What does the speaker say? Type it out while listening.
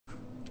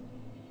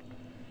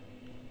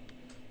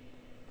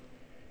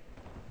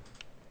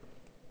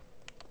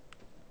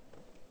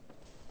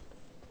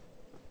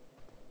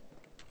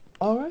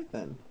Alright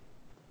then.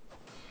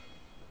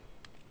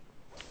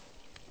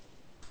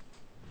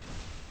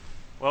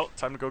 Well,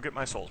 time to go get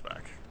my souls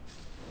back.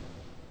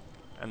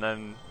 And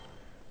then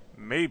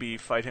maybe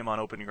fight him on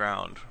open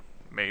ground.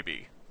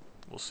 Maybe.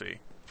 We'll see.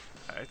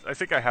 I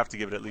think I have to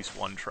give it at least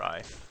one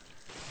try.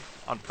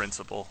 On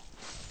principle.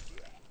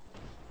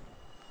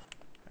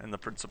 And the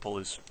principle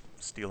is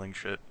stealing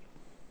shit.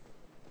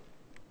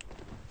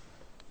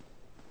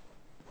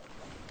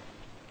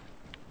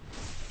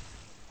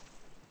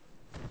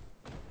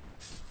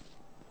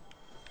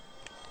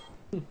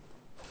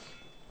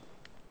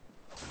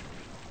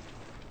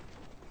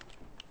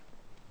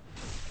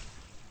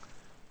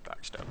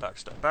 Backstab,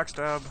 backstab,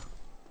 backstab.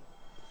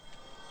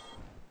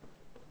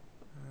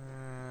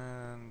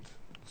 And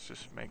let's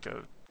just make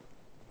a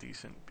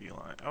decent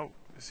beeline. Oh,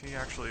 is he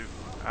actually...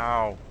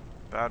 Ow.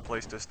 Bad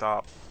place to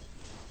stop.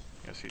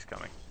 Yes, he's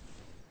coming.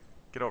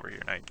 Get over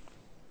here, knight.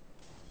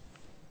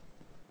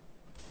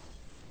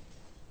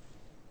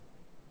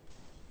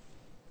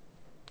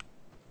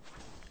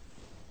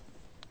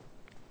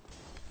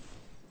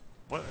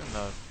 What in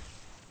the...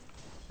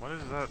 What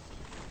is that?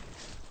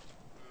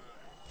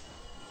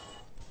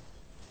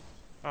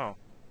 Oh.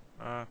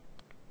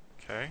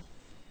 Okay.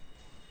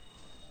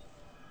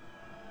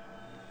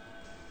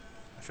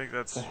 I think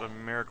that's a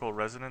miracle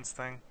resonance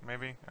thing,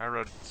 maybe? I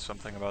read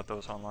something about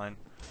those online.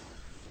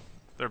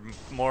 They're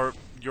more...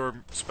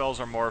 Your spells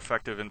are more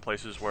effective in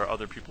places where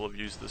other people have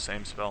used the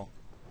same spell.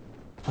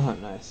 Oh,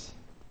 nice.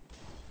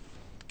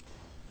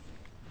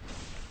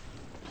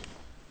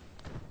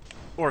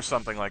 Or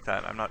something like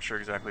that. I'm not sure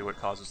exactly what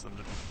causes them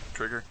to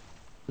trigger.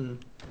 Mm.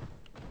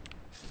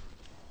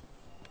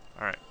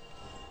 Alright.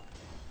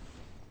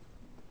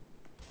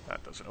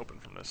 That doesn't open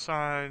from this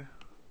side.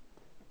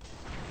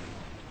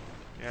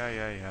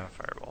 Yeah,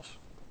 fireballs.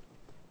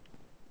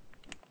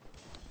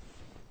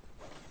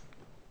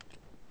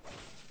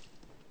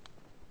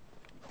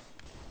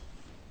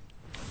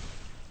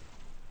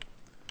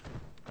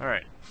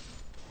 Alright.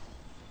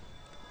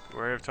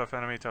 Beware of tough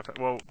enemy,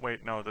 whoa,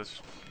 wait, no, this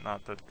is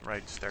not the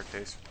right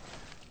staircase.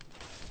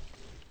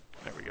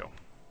 There we go.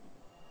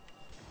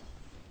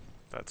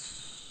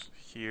 That's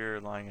here,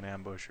 lying in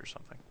ambush or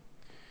something.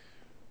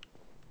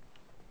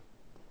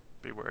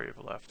 Be wary of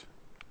the left.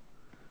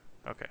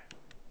 Okay.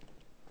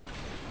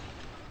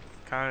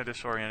 Kind of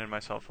disoriented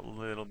myself a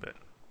little bit.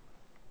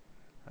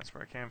 That's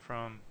where I came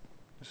from.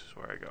 This is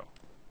where I go.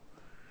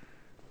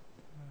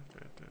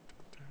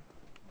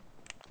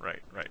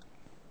 Right, right.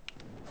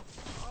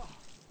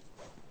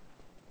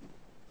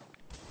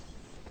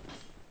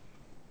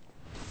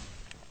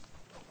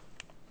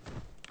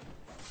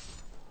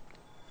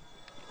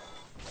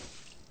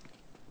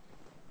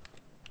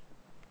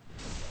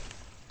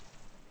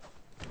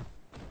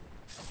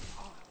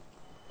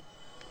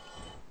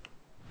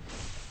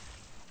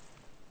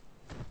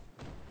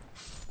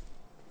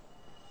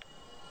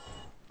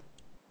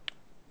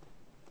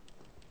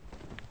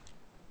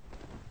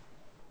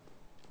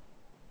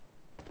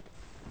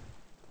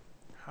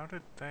 How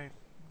did they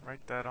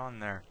write that on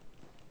there?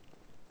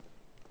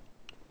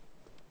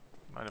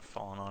 Might have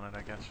fallen on it,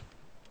 I guess.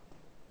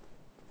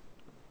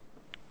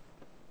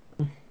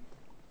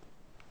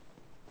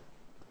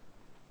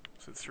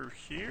 Is it through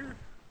here?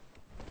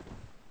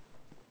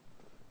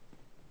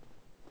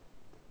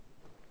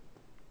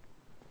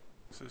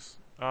 Is this...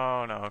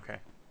 Oh, no, okay.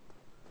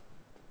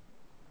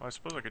 Well, I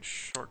suppose I could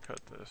shortcut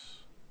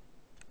this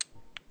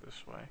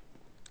way.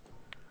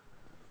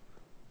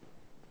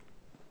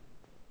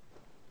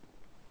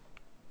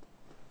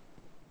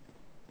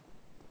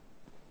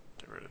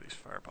 Get rid of these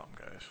firebomb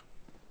guys.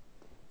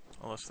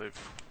 Unless they've...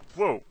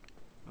 Whoa!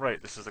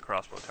 Right, this is the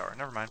crossbow tower.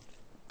 Never mind.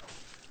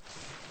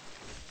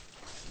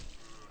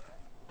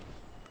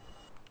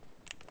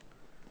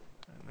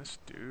 And this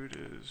dude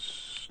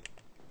is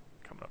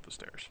coming up the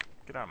stairs.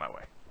 Get out of my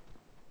way.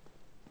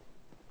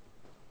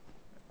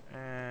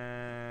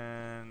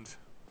 And...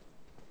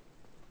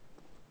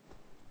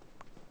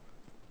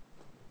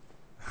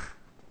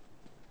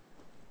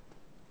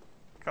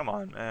 Come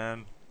on,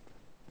 man.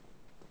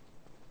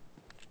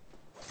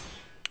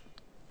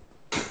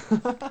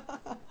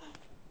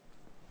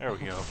 There we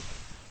go.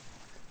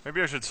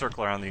 Maybe I should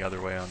circle around the other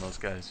way on those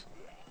guys.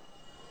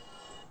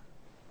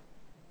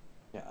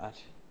 God.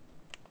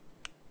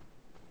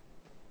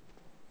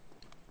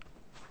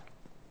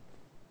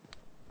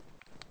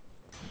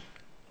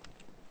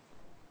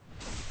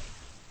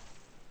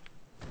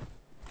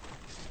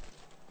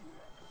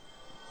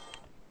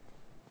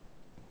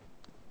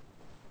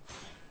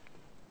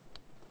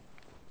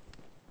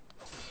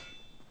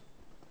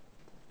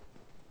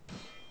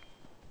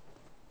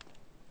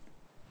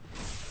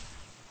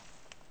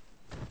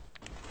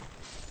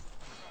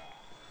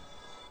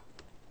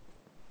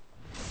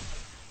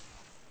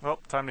 Well,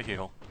 time to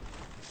heal.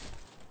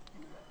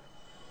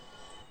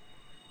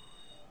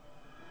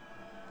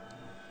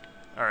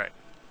 Alright.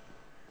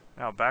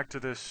 Now back to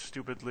this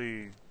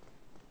stupidly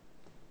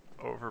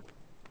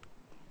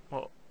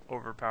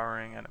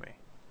overpowering enemy.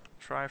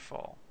 Try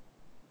fall.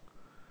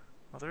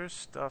 Well, there's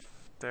stuff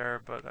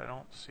there, but I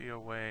don't see a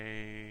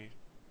way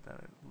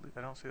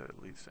I don't see that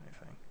it leads to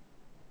anything.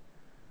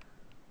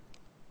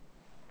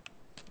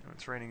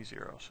 It's raining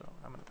 0, so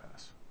I'm gonna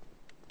pass.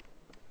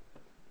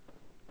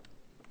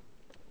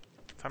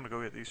 Time to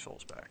go get these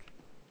souls back.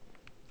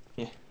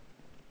 Yeah.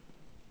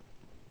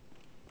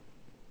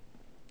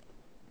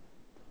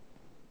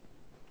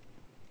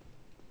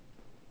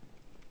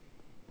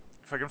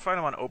 If I can find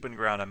them on open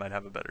ground, I might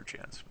have a better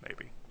chance,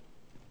 maybe.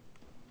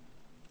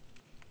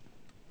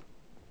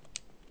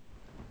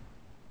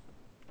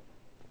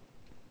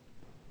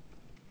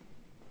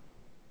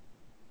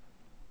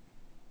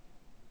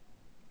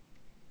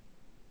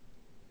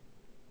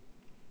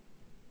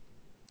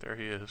 There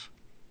he is.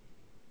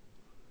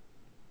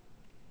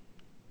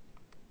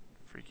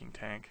 Freaking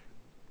tank.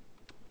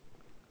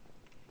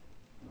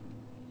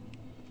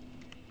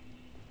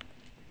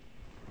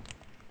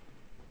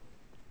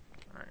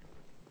 Alright.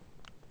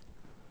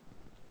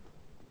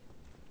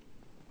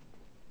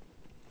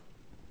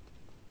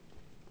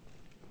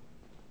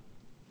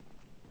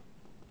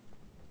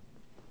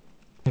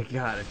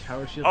 God, a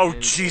tower shield Oh,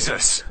 and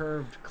Jesus! a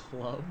curved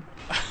club.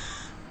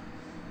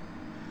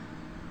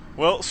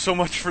 Well, so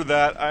much for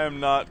that. I am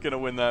not gonna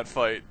win that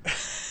fight.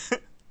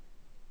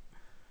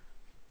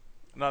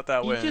 Not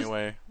that way,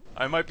 anyway.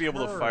 I might be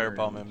able to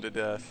firebomb him to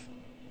death.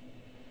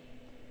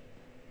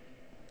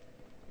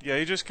 Yeah,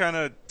 he just kind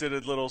of did a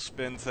little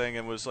spin thing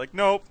and was like,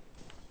 nope,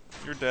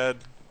 you're dead.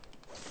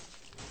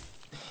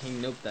 He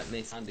noped that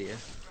mace onto you.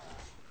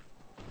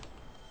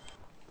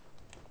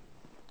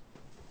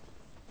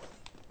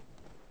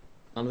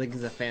 I don't think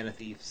he's a fan of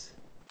thieves.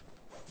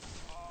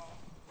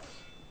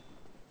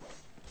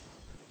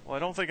 Well, I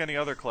don't think any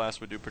other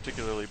class would do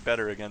particularly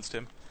better against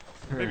him.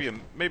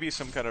 Maybe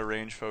some kind of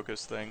range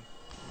focus thing.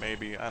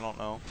 Maybe, I don't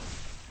know.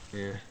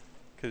 Yeah.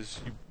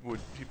 Because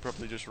he'd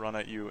probably just run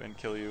at you and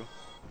kill you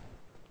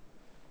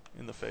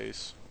in the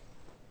face.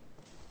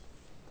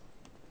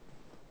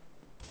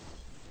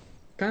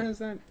 Kind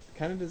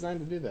of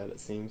designed to do that, it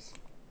seems.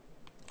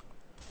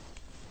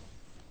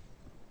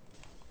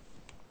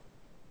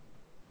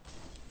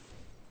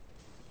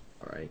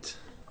 Alright.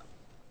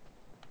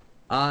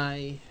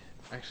 I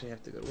actually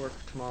have to go to work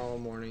tomorrow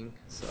morning,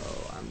 so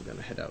I'm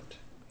gonna head out.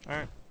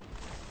 Alright.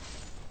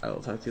 I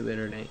will talk to you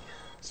later, Nate.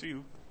 See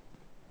you.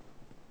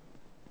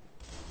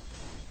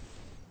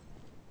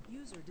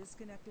 User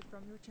disconnected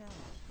from your channel.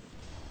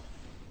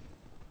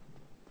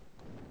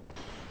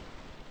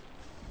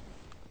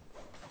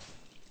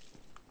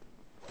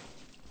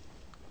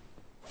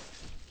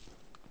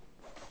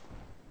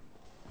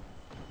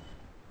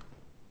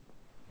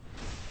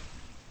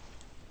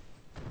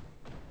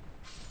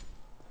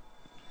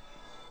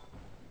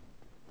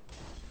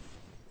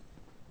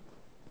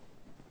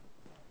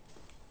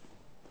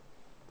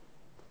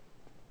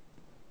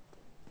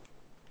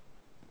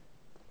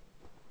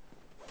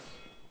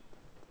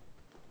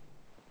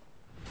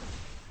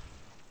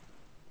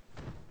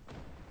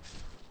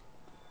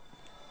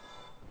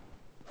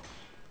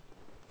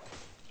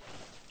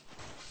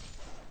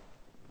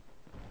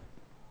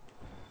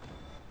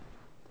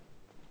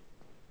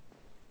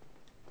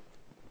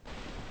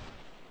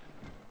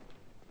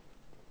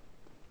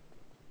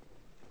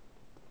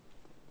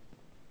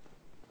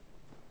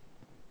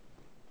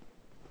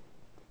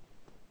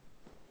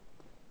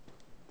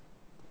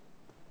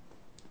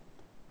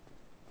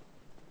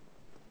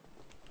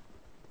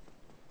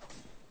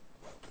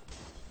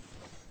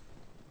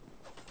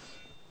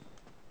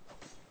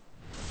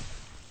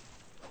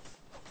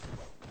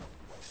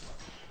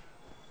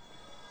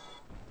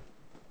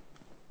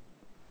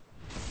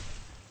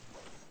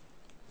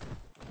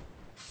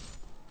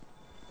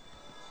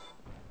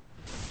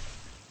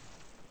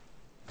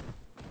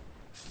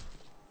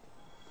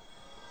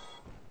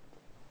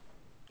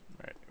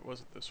 Was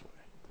it this way?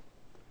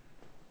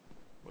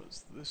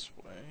 Was this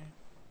way?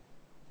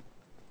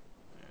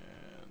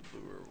 And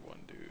lure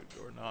one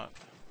dude, or not.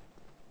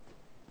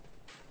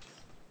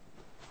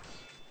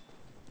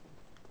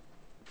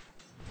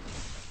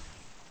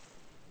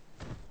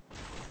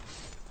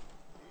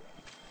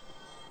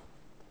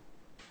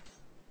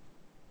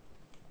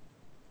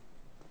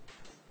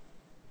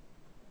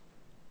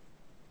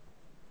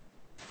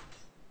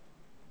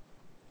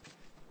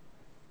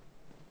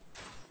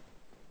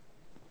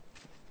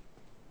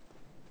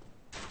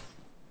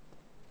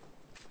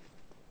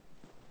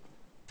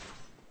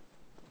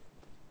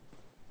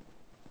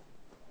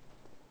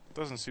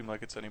 Doesn't seem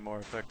like it's any more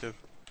effective.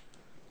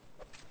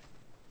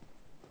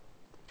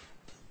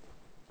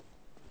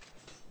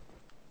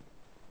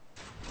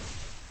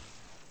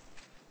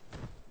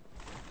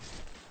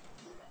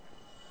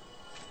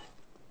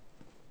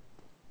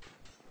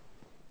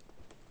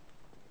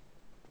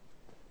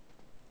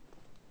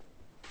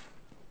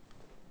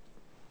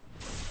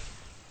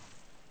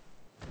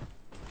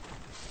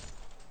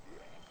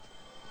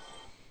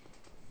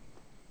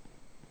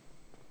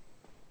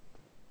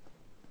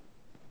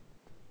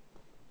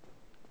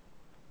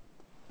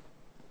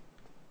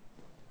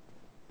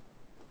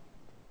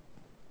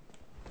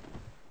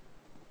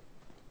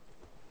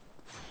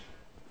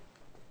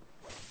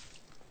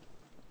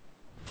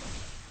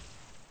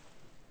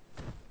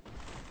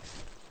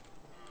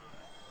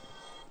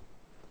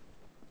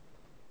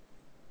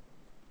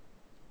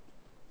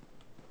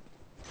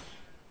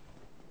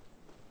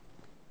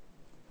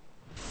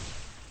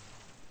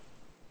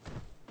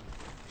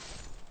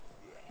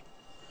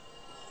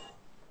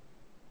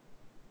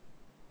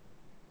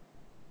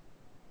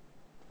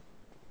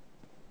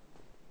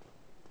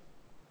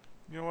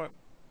 know what?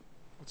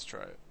 Let's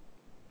try it.